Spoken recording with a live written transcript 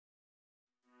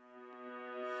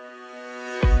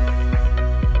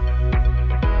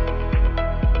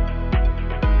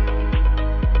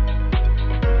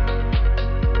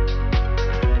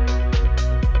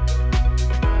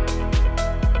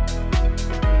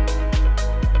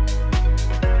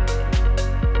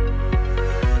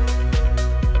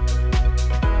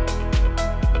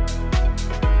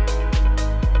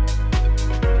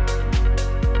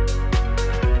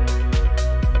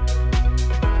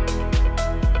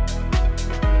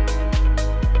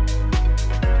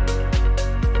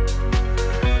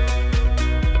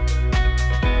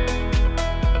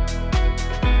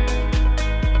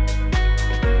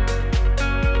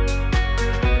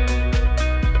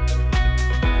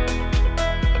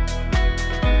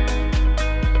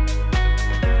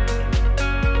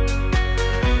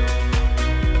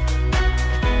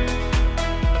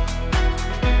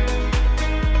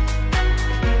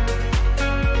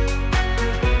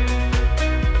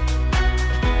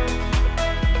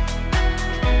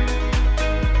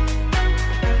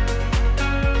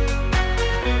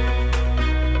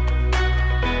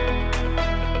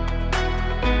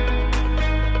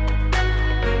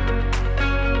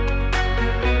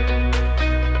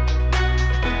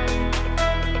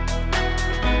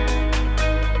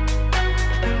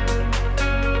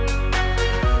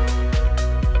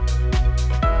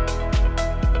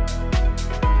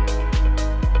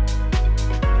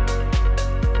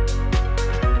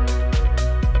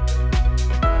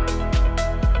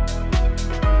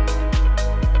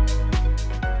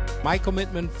My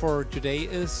commitment for today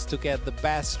is to get the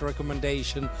best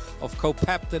recommendation of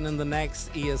copeptin in the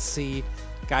next ESC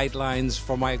guidelines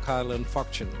for myocardial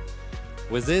infarction.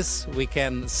 With this, we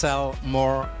can sell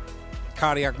more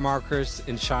cardiac markers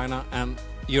in China and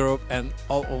Europe and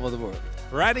all over the world.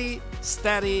 Ready,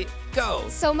 steady, go!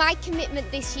 So my commitment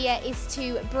this year is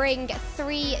to bring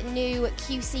 3 new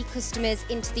QC customers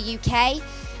into the UK,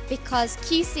 because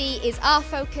QC is our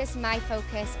focus, my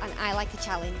focus, and I like a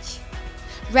challenge.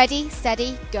 Ready,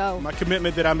 steady, go. My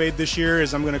commitment that I made this year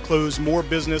is I'm going to close more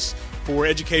business for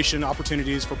education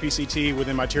opportunities for PCT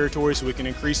within my territory so we can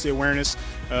increase the awareness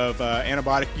of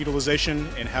antibiotic utilization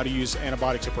and how to use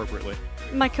antibiotics appropriately.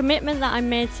 My commitment that I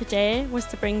made today was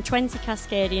to bring 20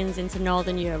 Cascadians into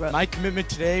Northern Europe. My commitment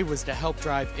today was to help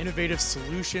drive innovative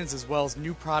solutions as well as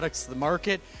new products to the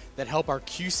market that help our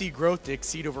QC growth to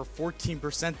exceed over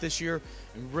 14% this year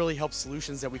and really help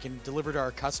solutions that we can deliver to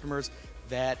our customers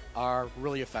that are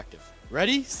really effective.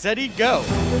 Ready, steady, go!